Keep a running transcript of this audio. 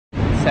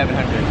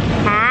700.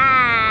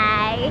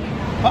 Hi.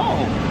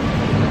 Oh,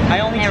 I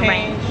only Never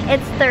changed. mind.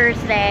 It's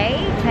Thursday,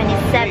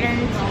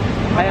 27th.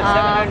 I have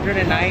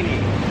 790.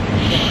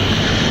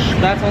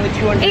 That's only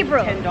 $210.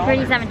 April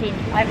 2017.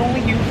 I've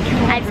only used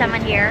 $200. I have someone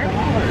here.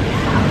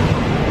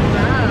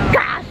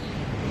 Gosh!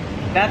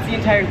 That's the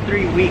entire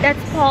 3 weeks.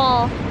 That's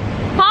Paul.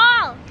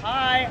 Paul!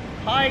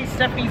 Hi,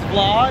 Stephanie's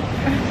vlog.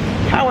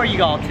 How are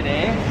you all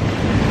today?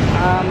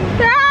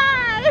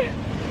 Hi!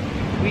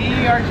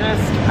 We are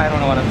just, I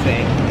don't know what I'm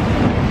saying.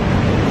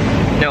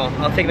 No,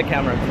 I'll take the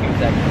camera in a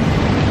second.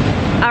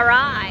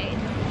 Alright.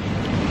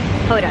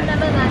 Hold on.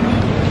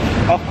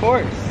 Of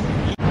course.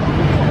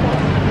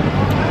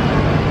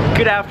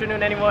 Good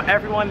afternoon,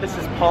 everyone. This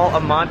is Paul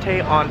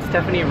Amante on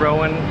Stephanie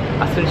Rowan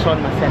Asuncion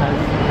Macenas.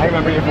 I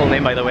remember your full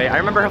name, by the way. I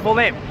remember her full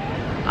name.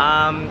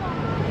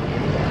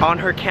 On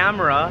her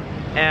camera,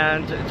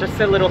 and just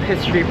a little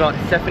history about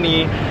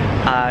Stephanie,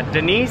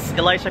 Denise,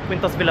 Elisha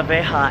Quintos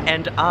Villaveja,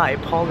 and I,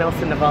 Paul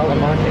Nelson Naval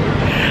Amante.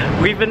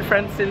 We've been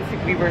friends since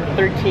we were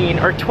 13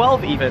 or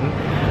 12 even.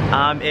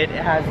 It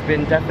has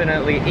been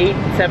definitely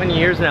 7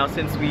 years now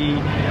since we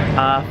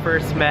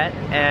first met,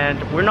 and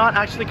we're not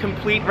actually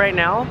complete right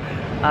now.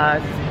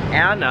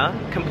 Anna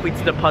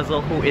completes the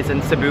puzzle, who is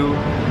in Cebu,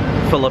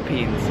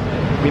 Philippines.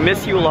 We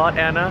miss you a lot,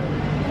 Anna,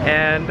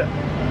 and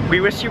we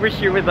wish you were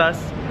here with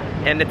us.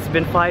 And it's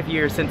been 5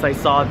 years since I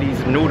saw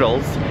these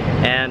noodles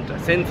and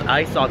since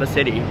I saw the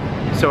city.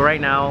 So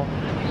right now,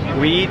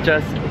 we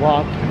just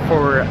walked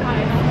for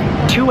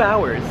 2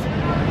 hours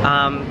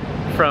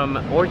from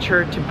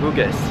Orchard to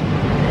Bugis.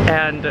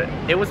 And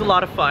it was a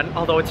lot of fun,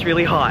 although it's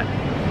really hot.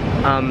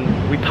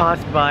 We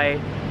passed by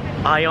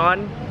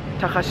Ion,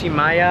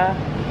 Takashimaya,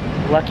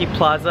 Lucky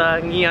Plaza,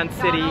 Ngian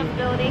City,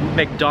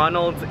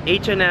 McDonald's,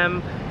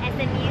 H&M,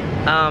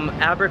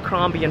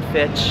 Abercrombie and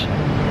Fitch,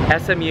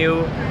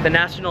 SMU, the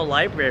National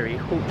Library,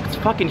 it's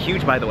fucking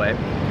huge, by the way.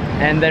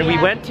 And then we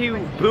went to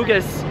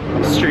Bugis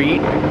Street.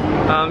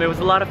 It was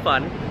a lot of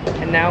fun.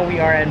 And now we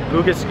are at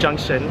Bugis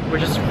Junction. We're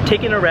just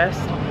taking a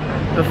rest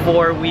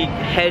before we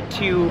head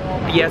to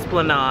the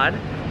Esplanade.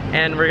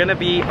 And we're gonna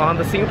be on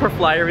the Singapore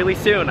flyer really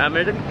soon. I'm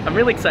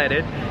really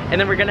excited. And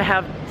then we're gonna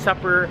have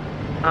supper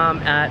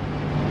at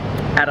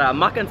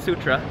Makan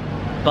Sutra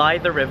by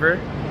the river,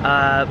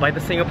 by the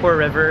Singapore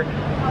River,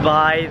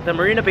 by the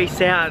Marina Bay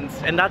Sands,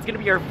 and that's gonna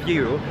be our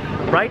view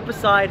right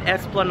beside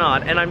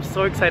Esplanade, and I'm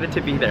so excited to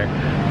be there.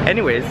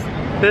 Anyways,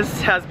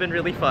 this has been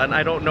really fun.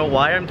 I don't know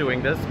why I'm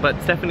doing this, but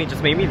Stephanie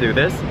just made me do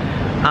this.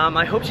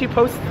 I hope she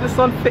posts this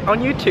on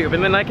YouTube,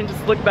 and then I can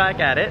just look back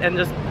at it and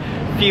just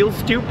feel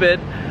stupid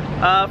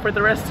for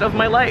the rest of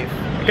my life.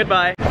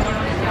 Goodbye.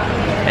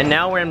 And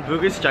now we're in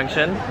Bugis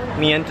Junction,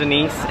 me and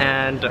Denise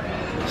and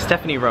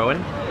Stephanie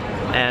Rowan,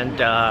 and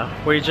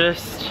we're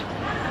just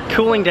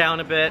cooling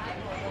down a bit,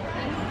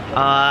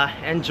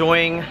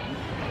 enjoying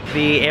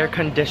the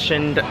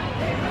air-conditioned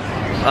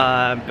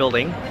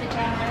building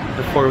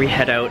before we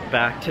head out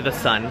back to the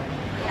sun.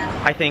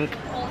 I think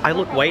I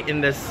look white in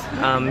this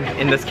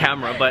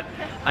camera, but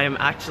I am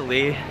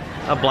actually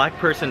a black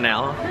person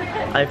now.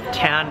 I've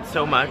tanned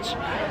so much.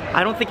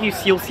 I don't think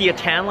you'll see a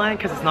tan line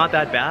because it's not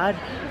that bad,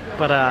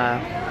 but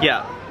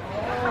yeah,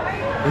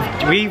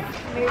 we've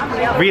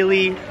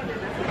really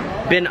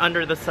been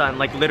under the sun,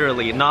 like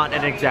literally, not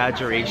an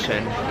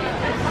exaggeration.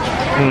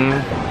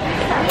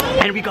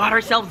 And we got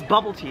ourselves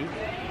bubble tea.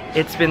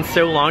 It's been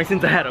so long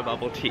since I had a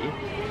bubble tea.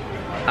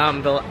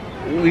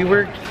 We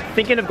were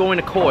thinking of going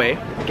to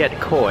get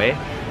koi,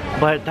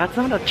 but that's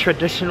not a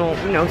traditional,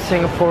 you know,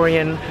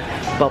 Singaporean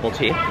bubble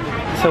tea.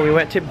 So we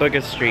went to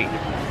Bugis Street,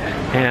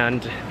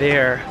 and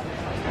there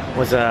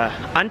was a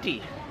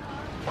auntie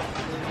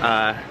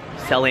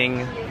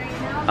selling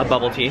a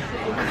bubble tea.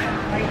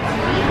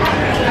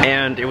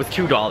 And it was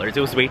 $2. It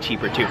was way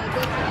cheaper too.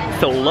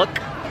 So look,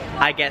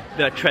 I get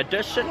the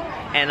tradition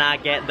and I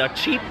get the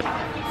cheap.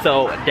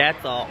 So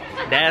that's all.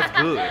 That's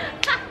good.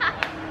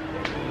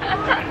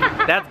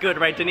 That's good,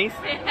 right, Denise?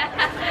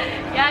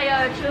 Yeah,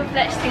 you're a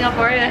true-fledged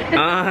Singaporean.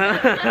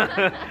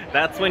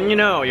 That's when you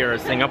know you're a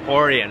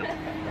Singaporean.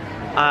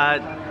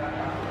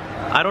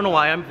 I don't know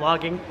why I'm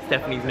vlogging.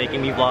 Stephanie's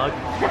making me vlog,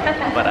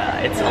 but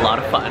it's a lot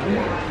of fun.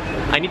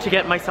 I need to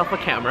get myself a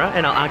camera,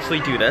 and I'll actually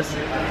do this,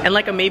 and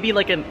maybe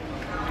like an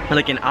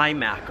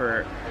iMac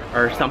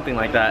or something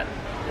like that.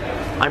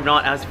 I'm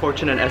not as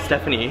fortunate as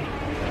Stephanie,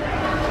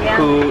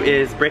 who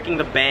is breaking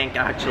the bank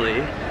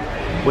actually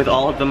with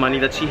all of the money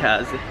that she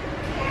has.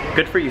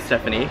 Good for you,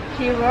 Stephanie.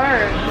 She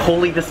works.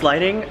 Holy, this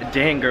lighting?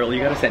 Dang, girl,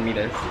 you gotta send me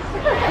this.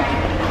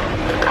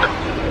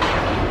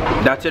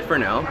 That's it for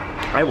now.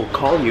 I will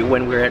call you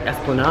when we're at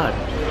Esplanade.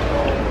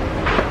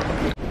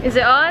 Is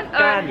it on?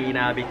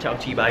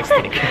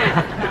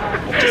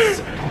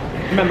 Just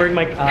remembering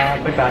my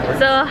badge.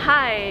 So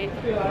hi,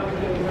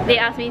 they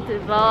asked me to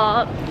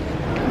vlog,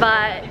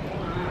 but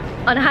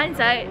on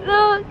hindsight,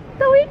 look,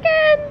 the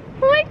weekend.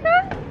 Oh my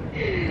god.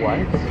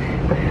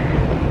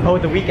 What? Oh,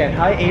 the weekend.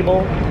 Hi,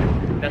 Abel.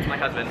 That's my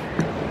husband.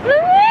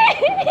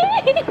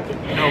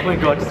 Oh my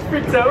god, just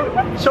freaks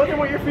out. Show them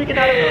what you're freaking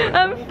out about.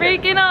 I'm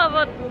freaking out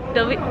about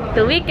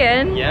the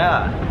weekend.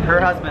 Yeah, her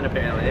husband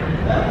apparently.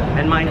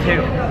 And mine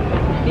too.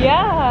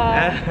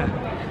 Yeah.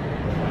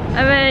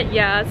 I mean,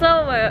 yeah, so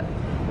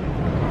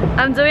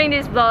I'm doing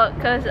this vlog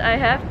because I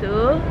have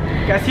to.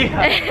 Guess you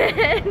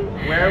have.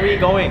 Where are we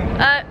going?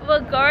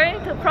 We're going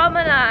to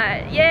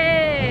Promenade.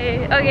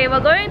 Yay! Okay,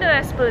 we're going to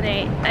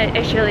Esplanade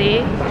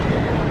actually.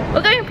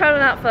 We're going to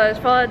Promenade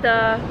first for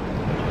the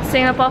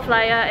Singapore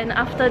Flyer, and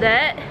after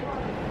that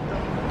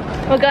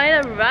we're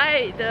going to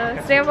ride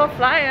the Singapore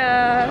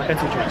Flyer. Makan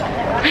Sutra.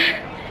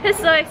 He's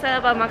so excited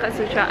about Makan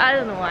Sutra. I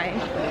don't know why.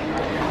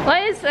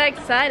 Why is so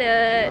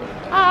excited?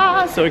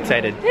 Ah, so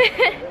excited.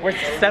 Where's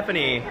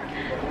Stephanie?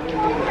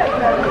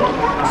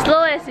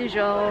 Slow as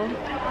usual.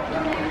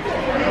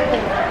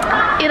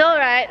 You know,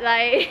 right?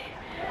 Like,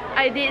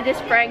 I did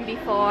this prank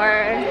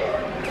before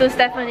to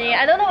Stephanie.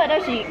 I don't know whether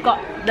she got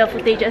the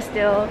footage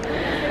still,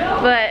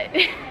 but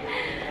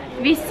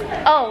so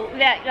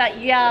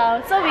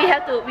we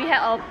had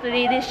our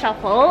playlist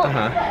shuffle,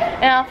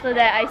 and after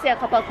that I say a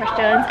couple of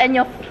questions, and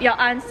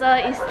your answer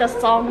is the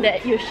song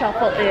that you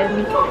shuffled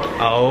in.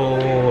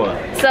 Oh.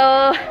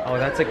 So. Oh,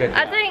 that's a good one.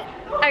 I think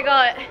I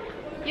got,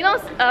 you know,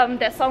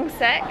 that song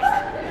Sex.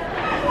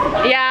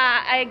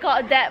 Yeah, I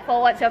got that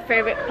for What's Your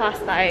Favorite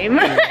Pastime.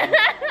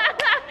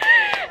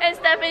 And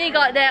Stephanie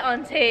got that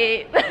on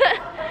tape.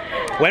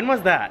 When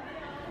was that?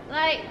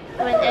 Like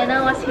when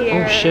Anna was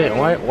here. Oh shit,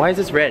 why is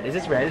this red? Is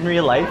this red in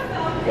real life?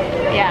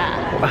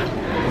 Yeah.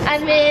 I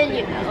mean,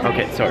 you know.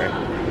 Okay, sorry.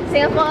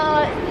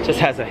 Singapore just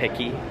has a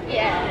hickey.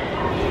 Yeah.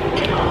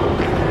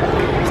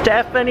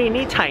 Stephanie,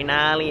 你踩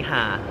哪里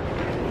哈?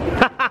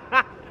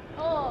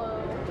 Oh.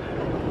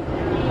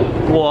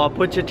 我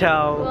不知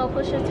道.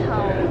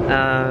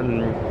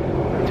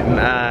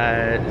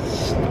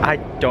 I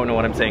don't know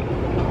what I'm saying.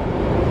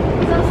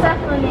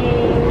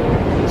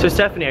 So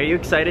Stephanie, are you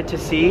excited to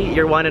see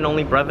your one and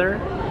only brother?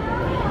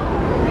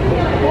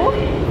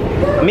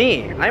 Who?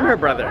 Me, I'm her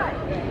brother,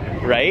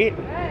 right?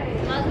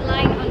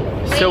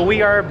 So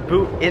we are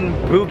in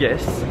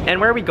Bugis, and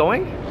where are we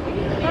going?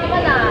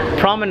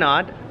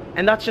 Promenade,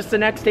 and that's just the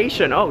next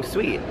station. Oh,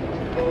 sweet.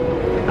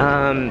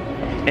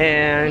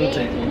 And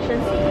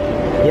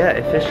yeah,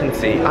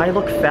 efficiency. I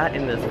look fat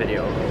in this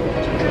video.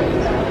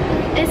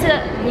 It's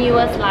a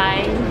newest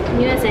line,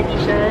 newest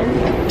edition.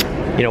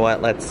 You know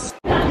what? Let's.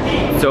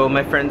 So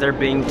my friends are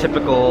being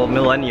typical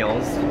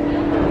millennials,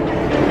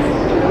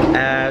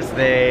 as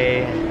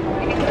they.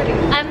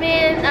 I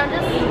mean, I'm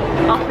just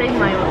offering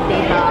my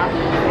data.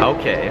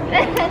 Okay.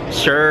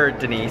 Sure,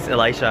 Denise,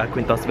 Elisha,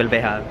 Quintos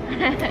Vilbeja.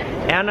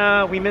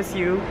 Anna, we miss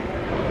you.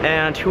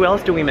 And who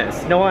else do we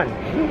miss? No one.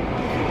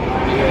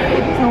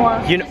 No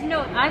one. You know,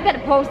 no, I'm gonna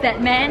post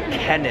that man.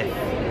 Kenneth.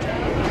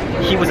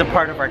 He was a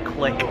part of our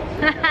clique.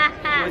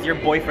 He was your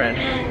boyfriend.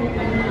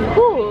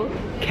 Who?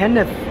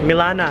 Kenneth,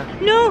 Milana.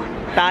 No.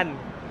 Tan.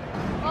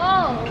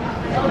 Oh,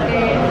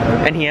 okay.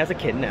 And he has a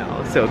kid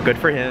now, so good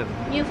for him.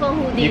 You for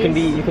who this? You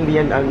can be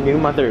a new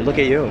mother. Look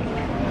at you.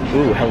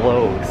 Ooh,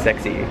 hello,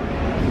 sexy.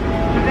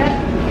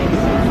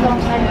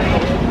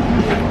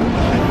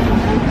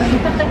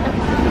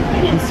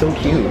 He's so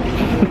cute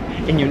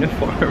in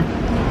uniform.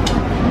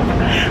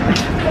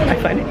 I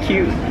find it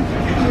cute.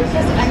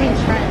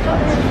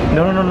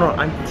 No,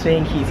 I'm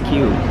saying he's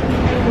cute.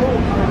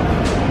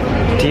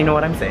 Do you know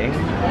what I'm saying?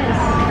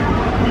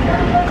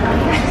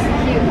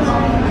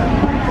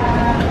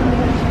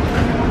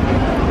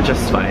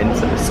 Just fine.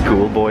 So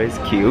schoolboy's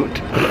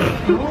cute.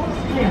 Ew,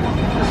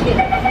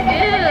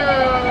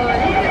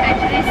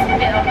 actually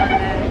spit on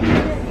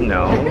that.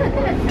 No.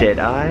 Did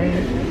I?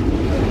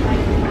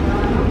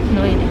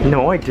 No, you didn't.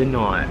 No, I did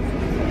not.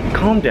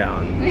 Calm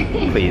down,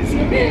 please.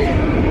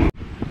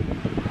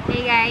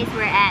 Hey guys,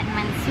 we're at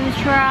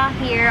Mansutra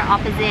here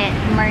opposite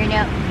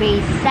Marina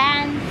Bay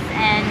Sands,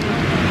 and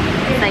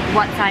it's like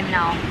what time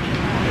now?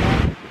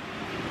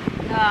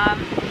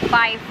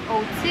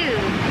 5:02.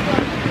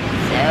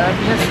 So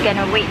I'm just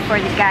gonna wait for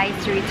the guys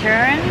to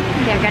return.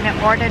 They're gonna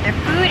order their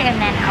food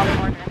and then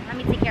I'll order. Let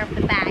me take care of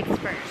the bags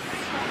first.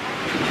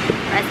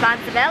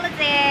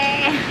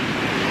 Responsibility.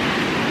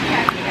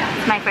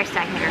 It's my first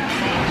time here.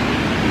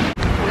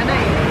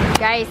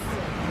 Guys,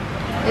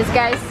 this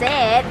guy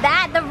said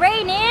that the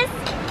rain is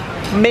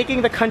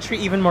Making the country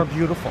even more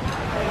beautiful.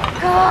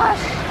 gosh.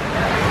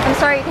 I'm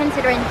sorry,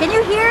 considering. Can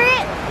you hear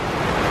it?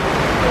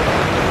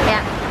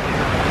 Yeah.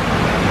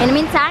 In the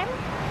meantime,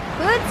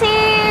 food's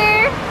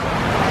here.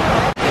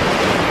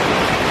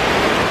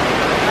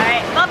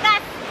 Alright,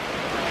 focus.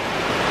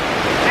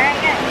 Alright,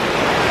 good.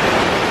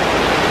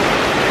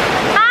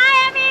 Hi,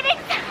 I'm eating.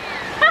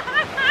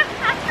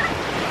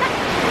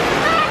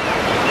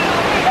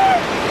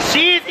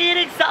 She's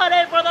eating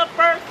salad for the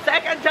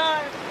second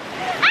time.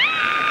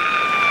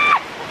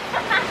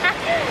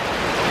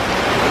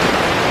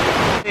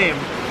 Same.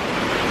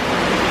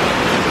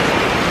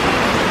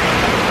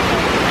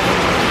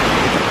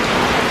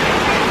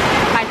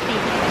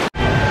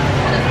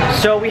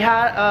 So we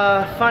had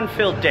a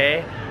fun-filled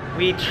day.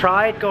 we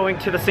tried going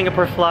to the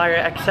Singapore Flyer,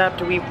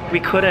 except we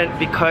couldn't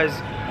because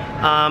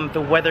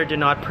the weather did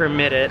not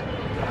permit it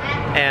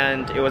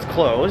and it was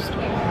closed.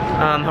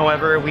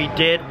 However, we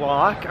did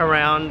walk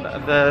around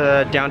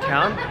the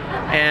downtown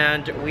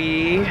and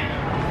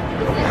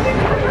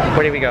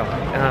where did we go?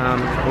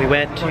 We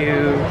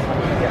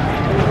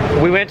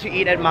went to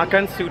eat at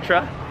Makan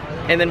Sutra,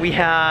 and then we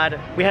had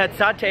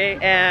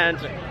satay and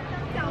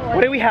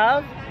what did we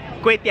have?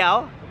 Kway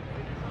Teow.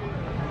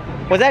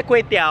 Was that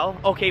Kway Teow?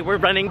 Okay, we're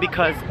running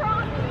because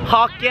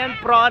Hokkien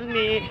prawn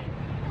mee.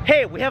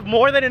 Hey, we have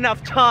more than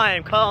enough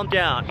time. Calm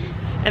down.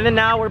 And then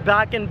now we're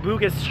back in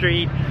Bugis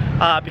Street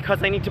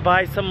because I need to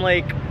buy some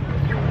like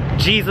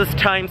Jesus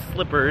time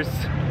slippers.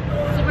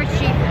 Super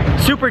cheap.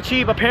 Super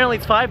cheap. Apparently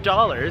it's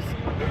 $5.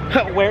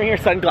 Wearing your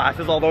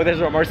sunglasses, although there's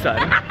no more sun.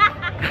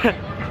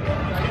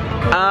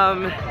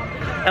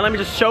 And let me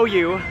just show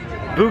you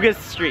Bugis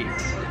Street.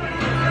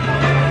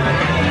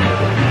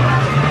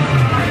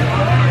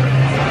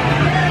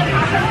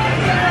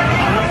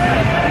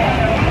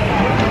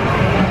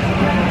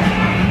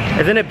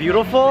 Isn't it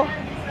beautiful?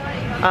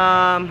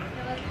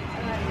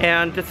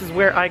 And this is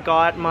where I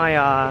got my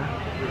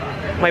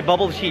my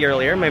bubble tea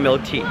earlier, my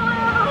milk tea.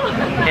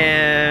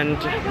 And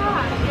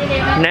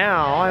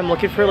now I'm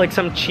looking for like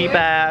some cheap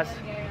ass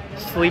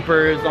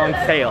sleepers on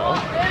sale.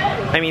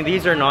 I mean,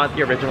 these are not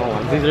the original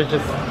ones. These are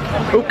just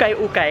ukay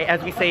ukay,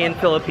 as we say in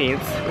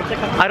Philippines.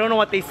 I don't know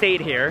what they say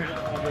it here.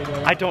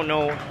 I don't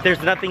know.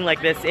 There's nothing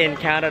like this in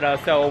Canada,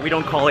 so we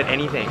don't call it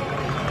anything.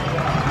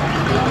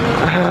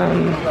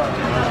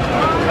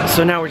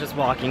 So now we're just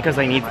walking because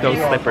I need those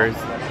slippers.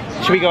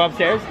 Should we go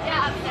upstairs?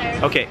 Yeah,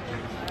 upstairs. Okay.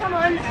 Come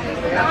on.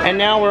 And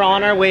now we're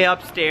on our way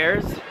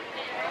upstairs.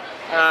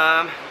 Where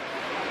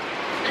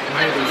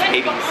are these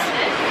babies?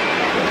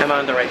 I'm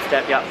on the right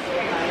step, yeah.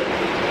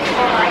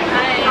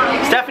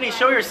 Stephanie,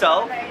 show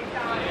yourself.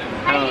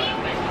 Oh,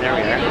 there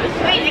we are.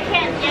 Wait, I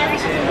can't.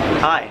 Yes.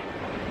 Hi.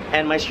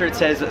 And my shirt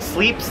says,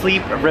 sleep,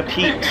 sleep,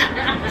 repeat.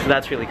 So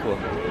that's really cool.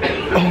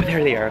 Oh,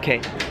 there they are,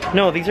 okay.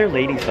 No, these are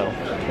ladies though.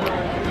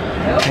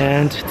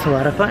 And it's a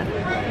lot of fun.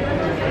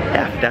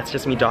 Yeah, that's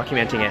just me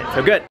documenting it.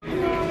 So good.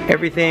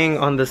 Everything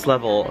on this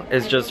level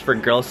is just for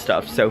girl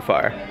stuff so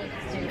far.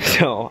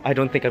 So I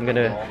don't think I'm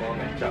gonna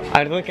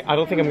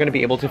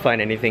be able to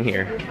find anything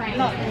here.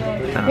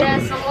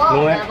 There's a lot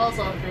of levels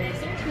of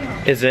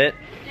this. Is it?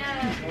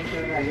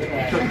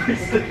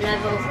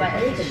 Levels by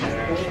age.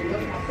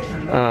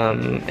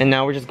 And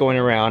now we're just going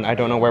around. I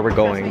don't know where we're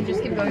going.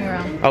 Just keep going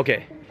around.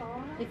 Okay.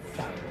 It's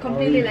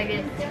completely like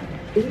this.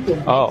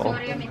 Oh.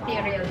 Sorry,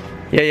 material.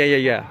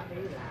 Yeah.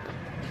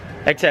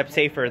 Except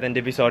safer than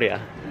Divisoria.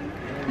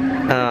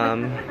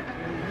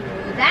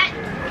 That.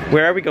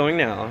 Where are we going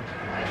now? You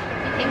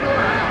can go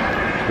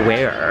on.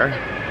 Where?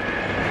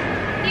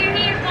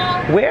 Here,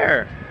 go.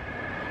 Where?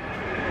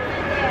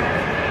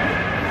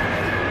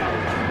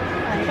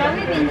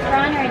 Probably in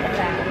front or in the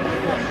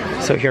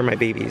back. So here are my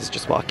babies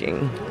just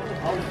walking.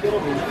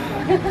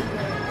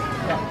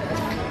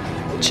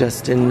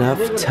 Just enough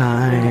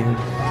time.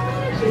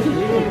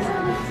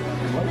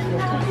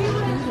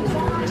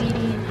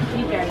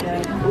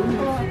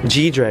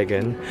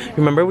 G-Dragon.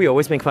 Remember we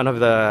always make fun of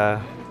the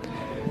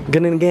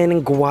Gonna get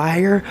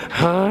Guire,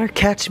 huh?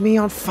 Catch me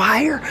on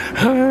fire,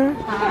 huh?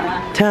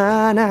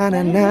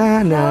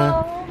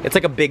 Ta-na-na-na-na. It's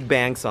like a Big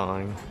Bang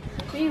song.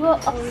 We were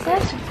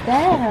obsessed with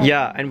that.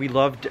 Yeah, and we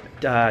loved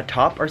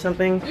Top or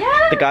something.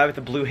 Yeah. The guy with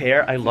the blue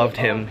hair, I loved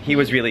him. He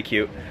was really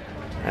cute.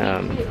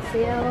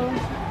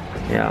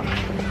 Yeah.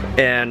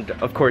 And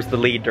of course the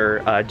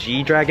leader,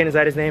 G-Dragon, is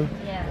that his name?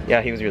 Yeah.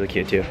 Yeah, he was really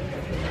cute too.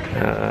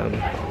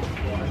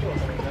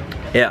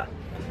 Yeah.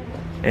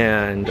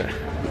 And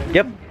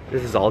yep,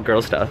 this is all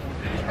girl stuff.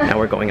 Now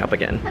we're going up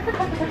again.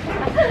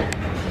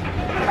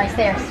 By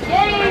stairs.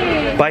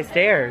 Yay! By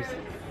stairs?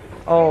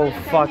 Oh,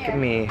 fuck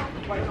me.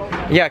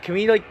 Yeah, can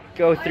we like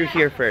go through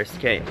here first?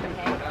 Okay.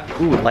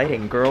 Ooh,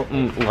 lighting, girl.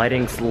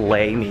 Lighting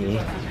slay me.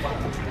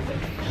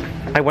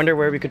 I wonder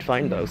where we could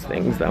find those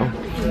things though.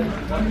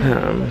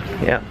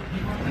 Yeah.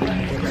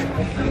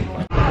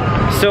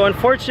 So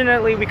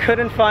unfortunately we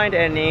couldn't find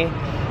any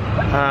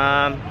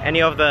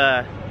of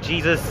the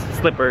Jesus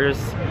slippers.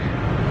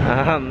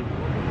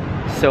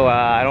 So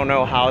I don't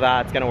know how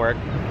that's gonna work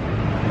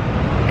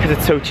because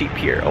it's so cheap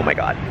here. Oh my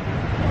god.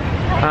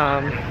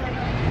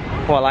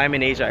 While I'm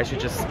in Asia, I should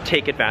just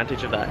take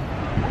advantage of that.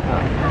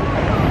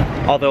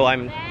 Although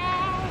I'm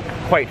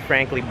quite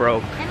frankly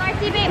broke.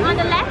 MRT babe on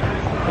the left.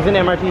 Is an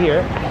MRT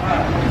here?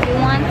 You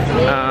want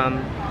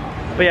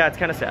to? But yeah, it's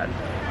kind of sad.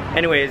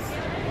 Anyways,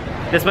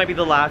 this might be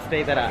the last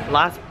day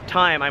last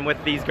time I'm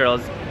with these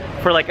girls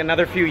for like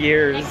another few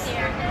years. Next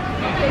year.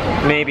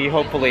 Maybe,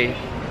 hopefully.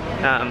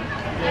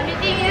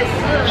 Everything is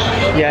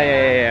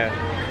Yeah.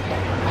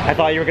 I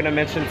thought you were gonna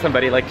mention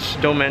somebody, like,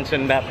 don't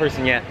mention that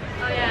person yet.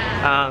 Oh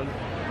yeah.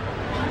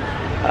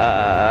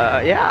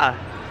 Yeah.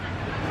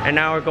 And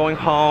now we're going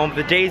home.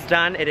 The day's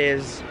done. It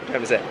is, what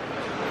time is it?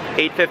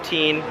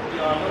 8:15.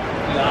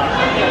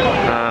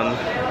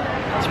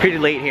 It's pretty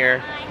late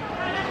here.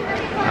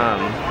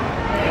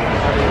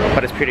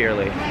 But it's pretty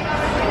early.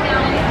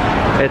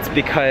 It's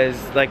because,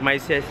 like, my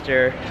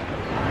sister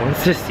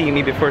wants to see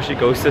me before she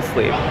goes to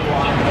sleep.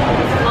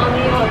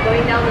 Mommy, we're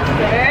going down the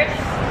stairs.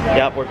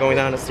 Yep, we're going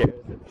down the stairs.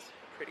 It's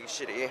pretty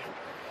shitty.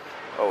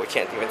 Oh, we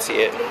can't even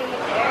see it.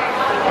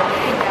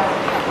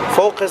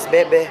 Focus,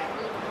 baby.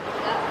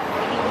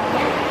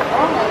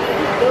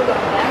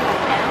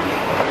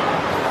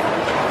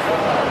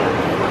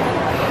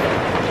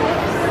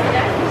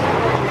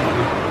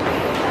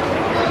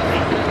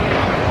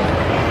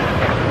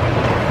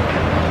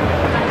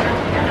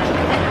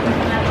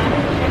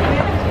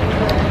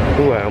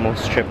 Ooh, I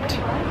almost tripped.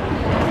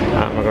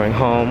 We're going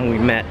home. We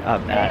met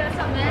up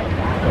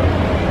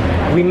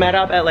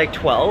at like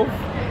 12.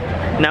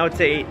 Now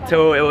it's 8,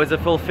 so it was a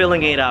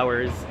fulfilling 8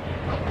 hours.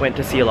 Went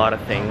to see a lot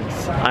of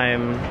things.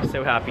 I'm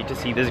so happy to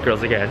see these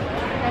girls again.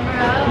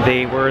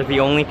 They were the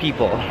only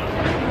people,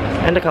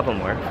 and a couple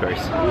more, of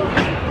course,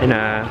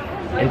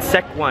 in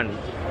Sec 1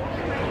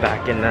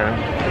 back in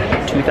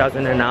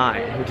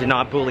 2009 who did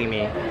not bully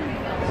me.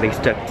 They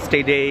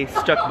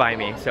stuck by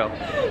me. So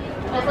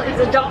Also, it's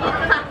a dog.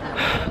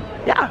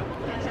 yeah,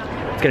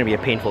 it's gonna be a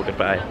painful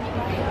goodbye.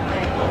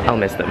 I'll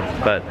miss them,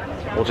 but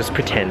we'll just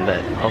pretend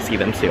that I'll see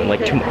them soon,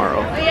 like tomorrow.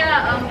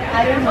 Yeah,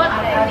 what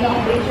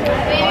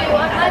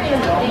time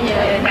is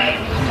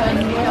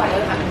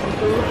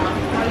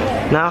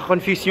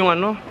Nakaka-confuse yung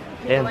ano?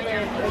 Ayan.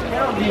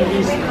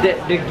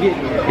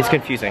 It's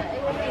confusing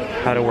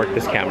how to work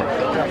this camera.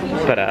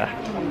 But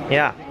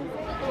yeah.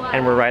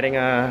 And we're riding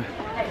a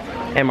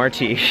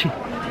MRT.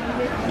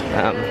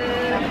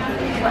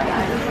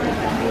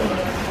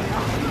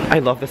 I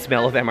love the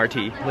smell of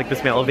MRT, like the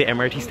smell of the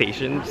MRT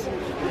stations.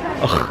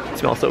 Ugh, it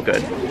smells so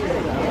good.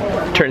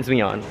 Turns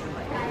me on.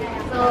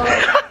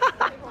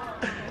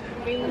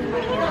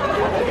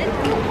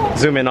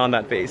 Zoom in on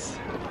that face.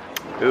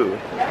 Ooh.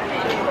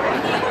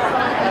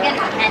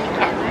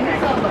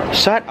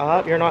 Shut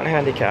up, you're not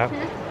handicapped.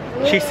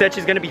 She said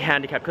she's gonna be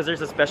handicapped because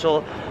there's a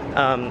special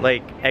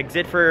like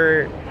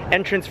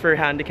entrance for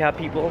handicapped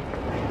people.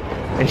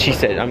 And she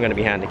said, I'm gonna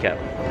be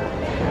handicapped.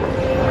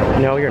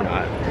 No, you're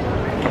not.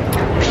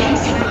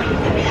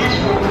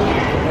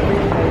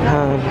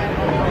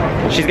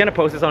 She's gonna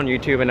post this on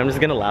YouTube and I'm just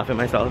gonna laugh at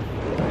myself.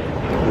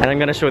 And I'm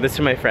gonna show this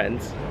to my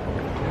friends.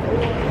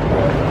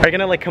 Are you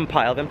gonna like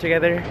compile them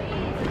together?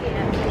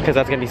 Because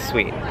that's gonna be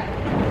sweet.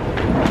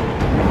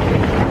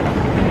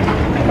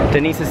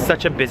 Denise is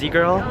such a busy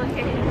girl.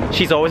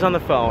 She's always on the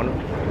phone.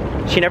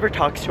 She never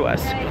talks to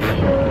us.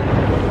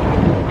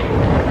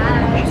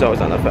 She's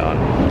always on the phone.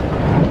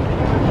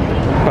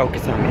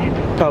 Focus on me.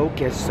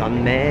 Focus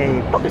on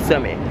me. Focus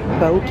on me.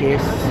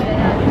 Focus.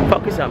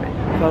 Focus on me.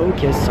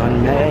 Focus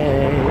on me.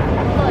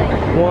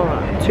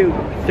 1, 2,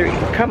 3.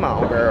 Come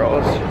on,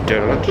 girls.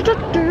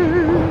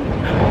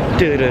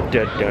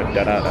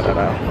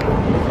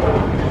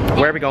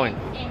 Where are we going?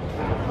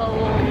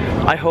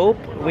 I hope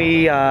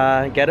we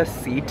get a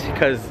seat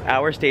because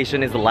our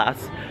station is the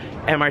last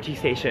MRT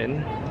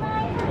station.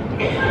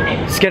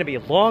 It's gonna be a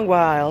long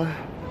while.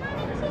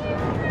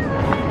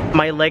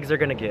 My legs are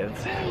gonna give.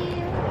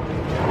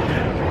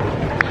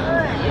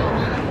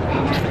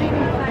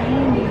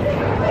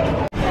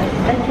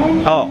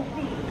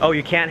 Oh,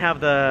 you can't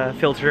have the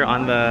filter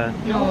on the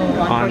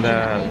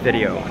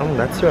video. Oh,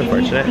 that's so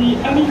unfortunate.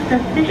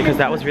 Because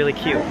that was really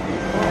cute.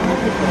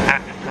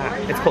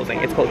 It's closing,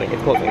 it's closing,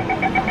 it's closing.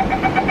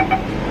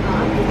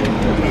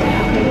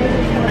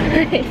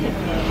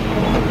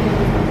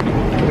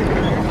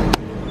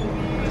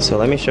 So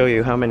let me show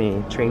you how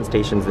many train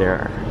stations there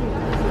are.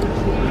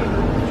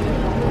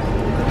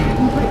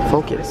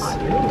 Focus.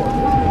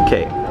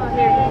 Okay,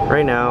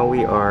 right now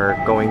we are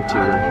going to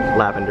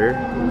Lavender,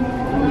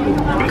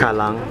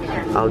 Kalang,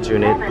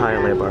 Aljunied, Paya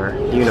Lebar,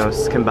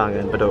 Yunos,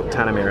 Kembangan, Badok,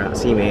 Tanamera,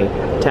 Simei,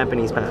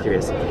 Tampines, Pasir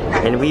Ris,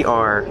 and we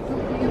are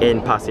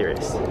in Pasir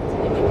Ris.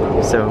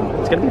 So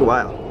it's gonna be a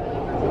while.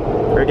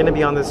 We're gonna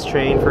be on this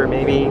train for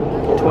maybe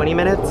 20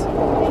 minutes.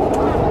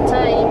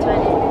 20.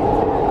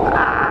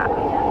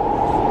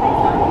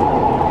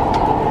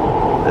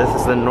 This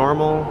is the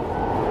normal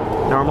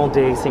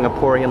day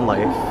Singaporean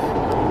life.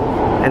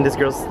 And this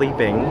girl's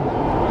sleeping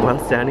while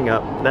standing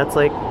up. That's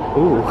like,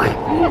 ooh,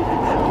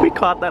 we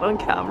caught that on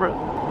camera.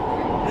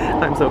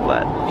 I'm so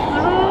glad.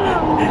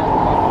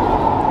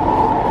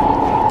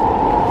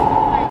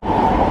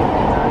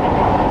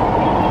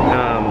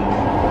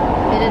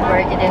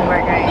 It didn't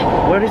work right.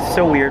 What is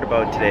so weird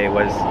about today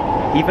was,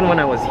 even when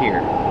I was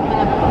here,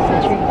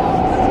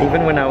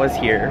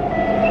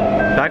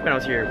 back when I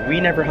was here, we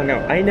never hung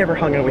out. I never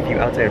hung out with you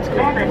outside of school.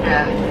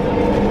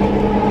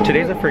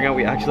 Today's a hangout.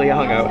 We actually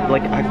hung out,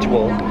 like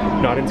actual,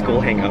 not in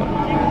school hangout.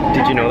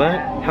 Did you know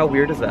that? How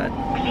weird is that?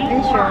 Are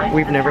you sure?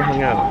 We've never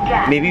hung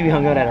out. Maybe we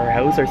hung out at our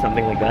house or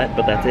something like that,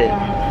 but that's it.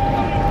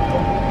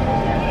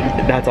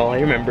 That's all I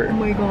remember. Oh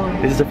my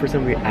god. This is the first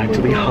time we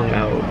actually hung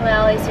out.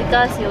 Well, it's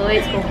because you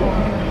always go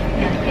home.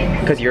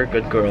 Because you're a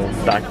good girl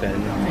back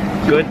then.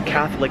 Good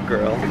Catholic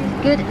girl.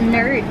 Good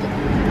nerd.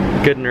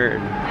 Good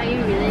nerd. Are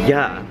you really?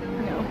 Yeah.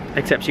 No.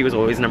 Except she was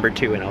always number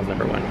 2 and I was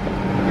number 1.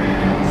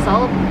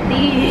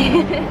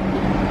 Salty.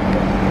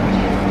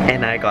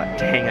 and I got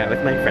to hang out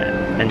with my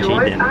friend, and she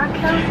didn't.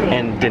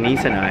 And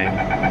Denise and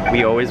I,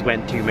 we always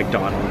went to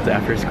McDonald's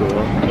after school.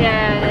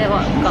 Yeah, that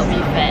what got me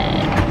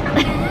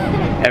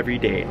fat. Every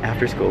day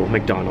after school,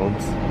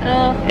 McDonald's.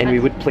 Oh, And we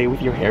would play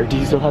with your hair. Do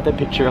you still have that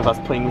picture of us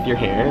playing with your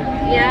hair?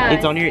 yeah.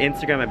 It's on your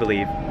Instagram, I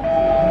believe.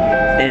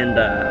 And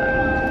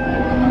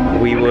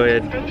we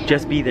would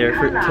just be there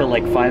for till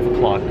like 5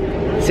 o'clock,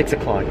 6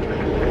 o'clock,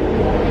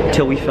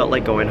 till we felt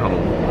like going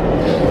home.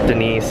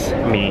 Denise,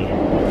 me,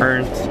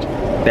 Ernst,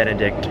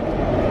 Benedict,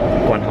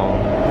 Guanhong,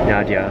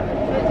 Nadia,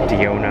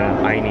 Diona,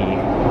 Aini.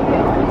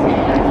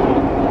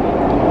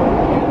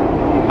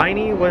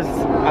 Aini was,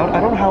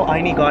 I don't know how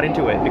Aini got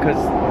into it, because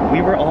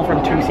we were all from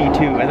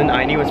 2C2 and then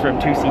Aini was from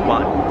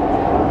 2C1.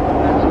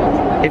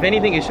 If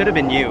anything, it should have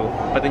been you,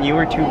 but then you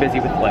were too busy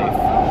with life.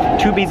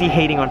 Too busy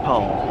hating on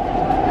Paul.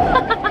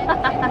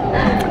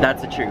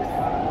 That's the truth.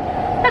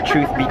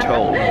 Truth be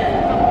told.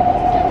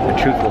 The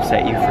truth will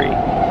set you free.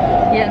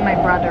 Yeah, and my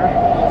brother.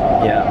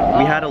 Yeah,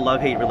 we had a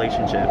love-hate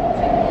relationship.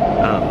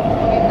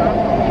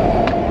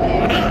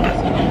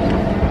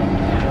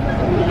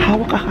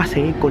 Hawak ka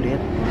kasi, kulit.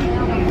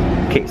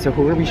 Okay, so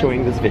who are we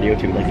showing this video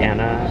to? Like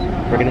Anna,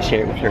 we're gonna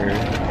share it with her.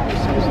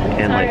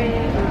 And like,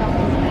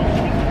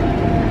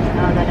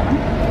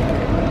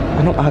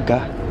 ano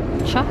aga?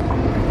 Siya?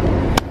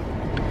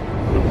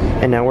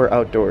 And now we're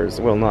outdoors.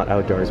 Well, not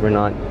outdoors. We're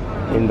not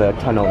in the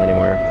tunnel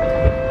anymore.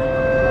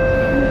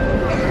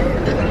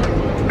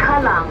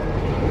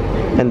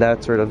 And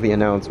that's sort of the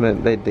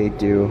announcement that they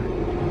do.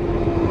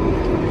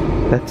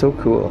 That's so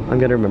cool. I'm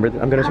gonna remember.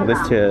 I'm gonna show this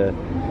to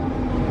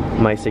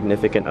my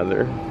significant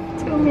other.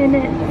 2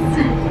 minutes.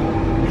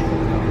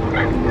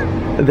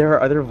 There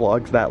are other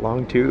vlogs that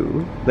long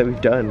too that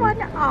we've done.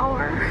 1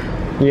 hour.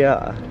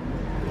 Yeah.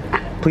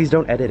 Please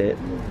don't edit it.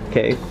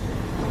 Okay.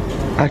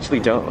 Actually,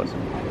 don't.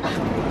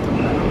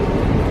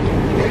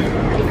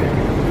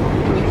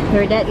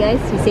 Heard that, guys?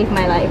 You saved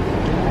my life.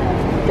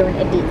 Don't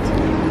edit.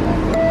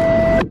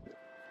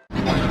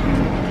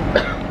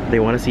 They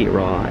want to see it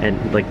raw and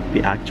like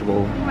the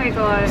actual Oh my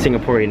god.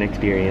 Singaporean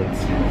experience.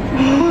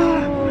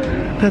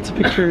 That's a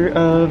picture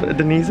of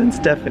Denise and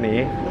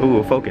Stephanie.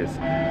 Ooh, focus.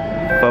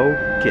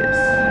 Focus.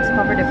 Just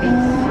cover the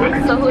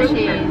face. So who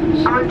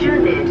changed?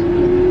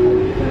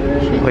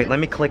 Wait, let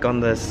me click on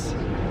this.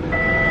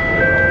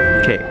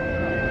 Okay.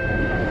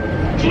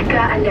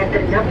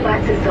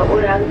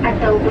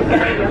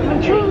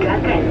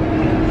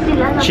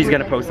 She's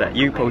gonna post that.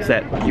 You post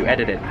that. You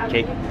edit it.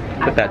 Okay?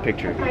 Put that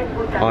picture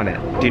on it.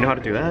 Do you know how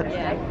to do that?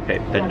 Yeah. Okay,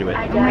 then do it.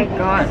 Oh my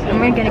god.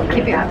 Am I gonna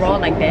keep it raw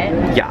like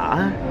that?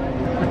 Yeah.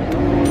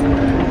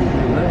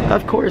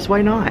 Of course,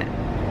 why not?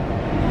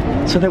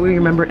 So that we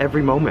remember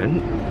every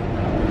moment.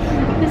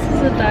 This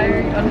is a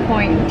diary on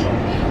point.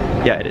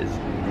 Yeah, it is.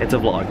 It's a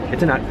vlog.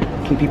 It's an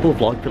can people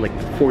vlog for like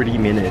 40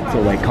 minutes?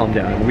 So like, calm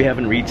down. We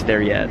haven't reached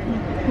there yet.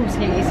 Who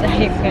says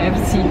I've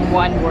seen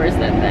one worse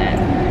than that?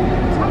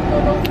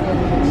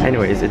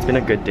 Anyways, it's been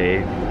a good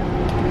day.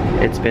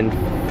 It's been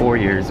 4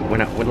 years. When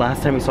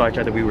last time we saw each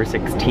other, we were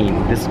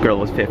 16. This girl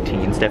was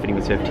 15. Stephanie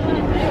was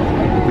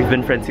 15. We've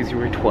been friends since we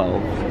were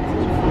 12.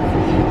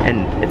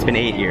 And it's been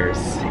 8 years.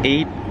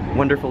 8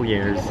 wonderful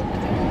years.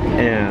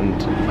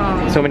 And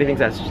so many things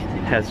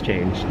has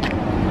changed.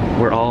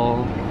 We're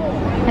all...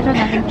 I thought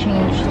nothing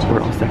changed.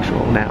 We're all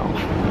sexual now.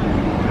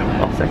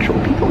 All sexual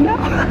people now.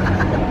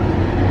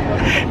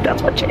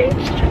 That's what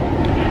changed.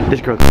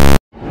 This girl.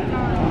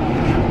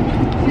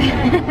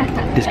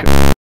 This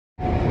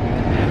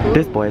girl.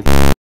 This boy.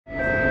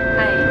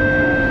 Hi.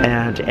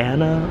 And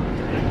Anna.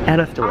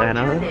 Anna's still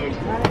Anna.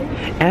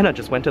 Anna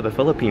just went to the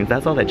Philippines.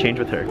 That's all that changed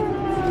with her.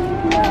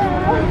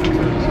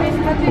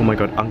 Oh my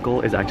god,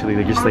 Uncle is actually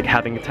like, just like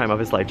having the time of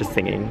his life just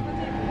singing.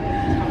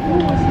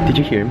 Did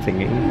you hear him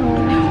singing?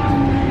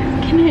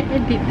 Can I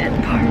edit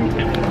that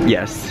part?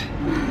 Yes.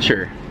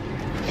 Sure.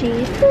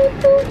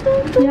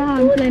 Yeah,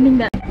 I'm planning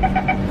that.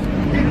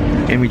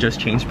 And we just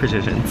changed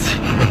positions.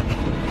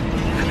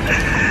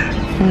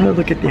 Oh,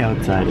 look at the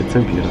outside, it's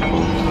so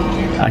beautiful.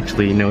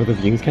 Actually, no, the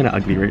view's kind of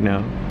ugly right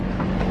now.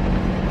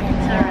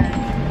 It's alright.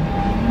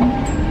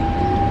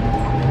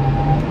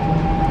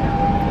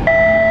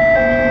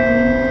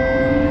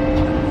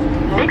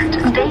 Next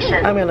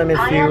station. I'm gonna miss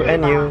you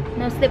and you.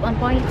 No slip on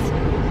points.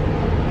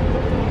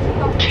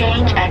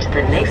 Change at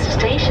the next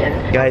station.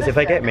 Guys, if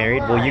I get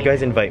married, will you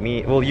guys invite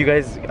me? Will you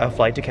guys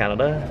fly to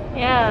Canada?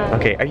 Yeah.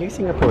 Okay, are you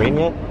Singaporean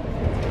yet?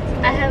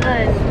 I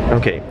haven't.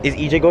 Okay, is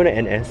EJ going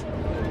to NS?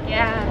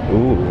 Yeah.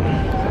 Ooh.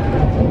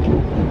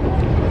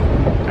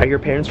 Are your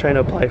parents trying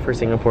to apply for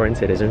Singaporean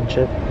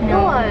citizenship?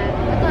 No. I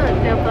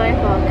thought they're applying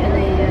for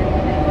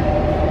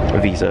Canadian. A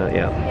visa,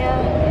 yeah.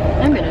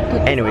 Yeah. I'm gonna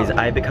put Anyways,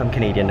 I become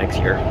Canadian next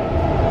year.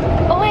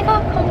 Oh my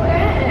god,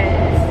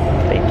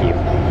 congrats! Thank you.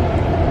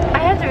 I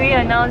have to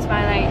re-announce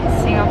my like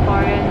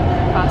Singaporean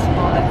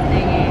passport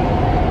thingy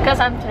because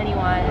I'm 21.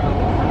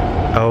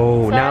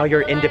 Oh, So I now have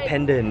you're to, like-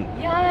 independent.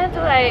 Yeah, I have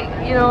to like,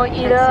 you know,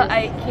 either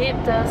I keep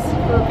the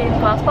Philippine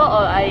passport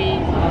or I,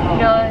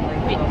 you know,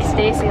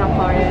 stay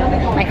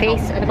Singaporean. my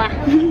face. Ano ba?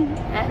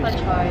 I have a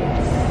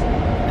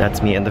choice.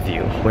 That's me and the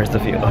view. Where's the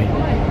view? Oh, yeah.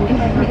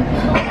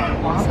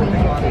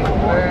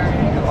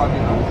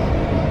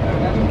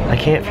 I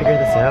can't figure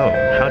this out.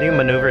 How do you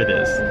maneuver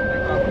this?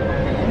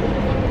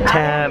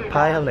 Tap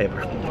Paya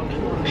Labor.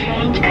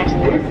 Change at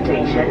this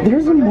station.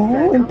 There's a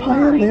mall in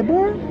Paya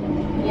Labor?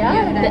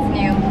 Yeah, That's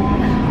new.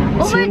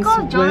 Oh my Since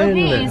god,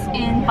 Jollibee when? is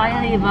in Paya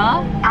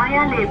Lebar.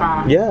 Paya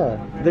Lebar. Yeah,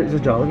 there's a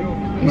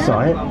Jollibee. You saw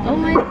it? Oh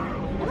my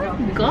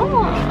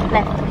god.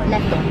 Left.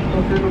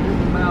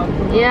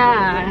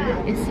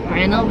 Yeah, it's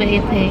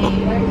renovating.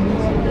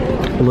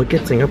 Look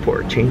at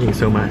Singapore changing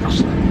so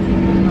much.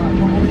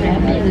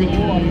 Rapidly.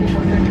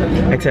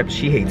 Except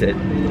she hates it.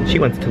 She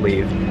wants to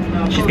leave.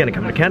 She's gonna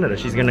come to Canada.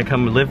 She's gonna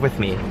come live with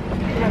me.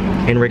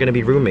 And we're gonna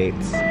be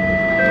roommates.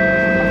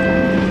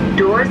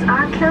 Doors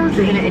are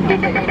closing.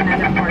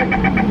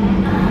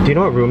 Do you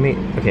know what roommate?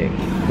 Okay,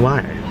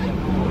 why?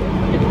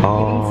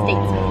 Oh.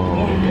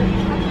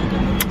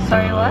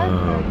 Sorry, what?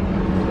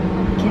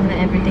 Can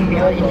everything be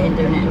out in the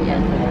internet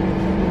yet?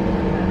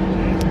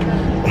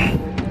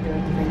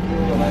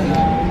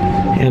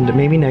 And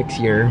maybe next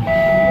year,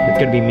 it's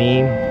gonna be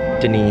me,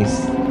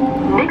 Denise,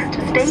 Next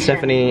station.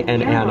 Stephanie,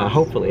 and Anna,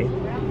 hopefully.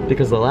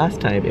 Because the last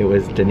time it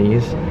was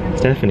Denise,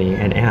 Stephanie,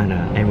 and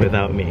Anna, and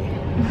without me.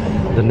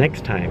 The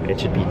next time it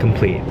should be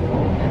complete.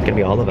 It's gonna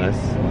be all of us.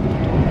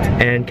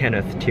 And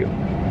Kenneth too.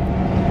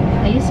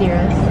 Are you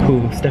serious?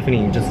 Who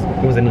Stephanie just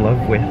was in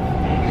love with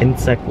in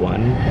Sec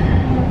 1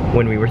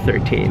 when we were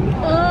 13.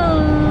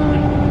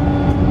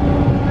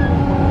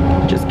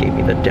 Just gave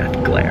me the death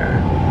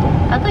glare.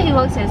 I thought he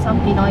works at some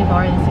Pinoy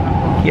bar in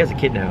Singapore. He has a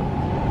kid now.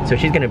 So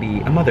she's gonna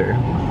be a mother.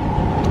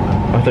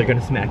 Or they're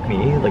gonna smack me,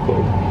 like,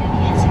 whoa.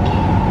 He has a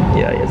kid.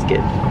 Yeah, he has a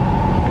kid.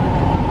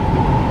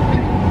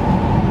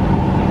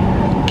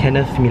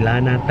 Kenneth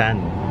Milana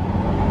Tan.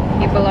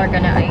 People are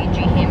gonna IG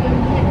him.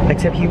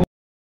 Except he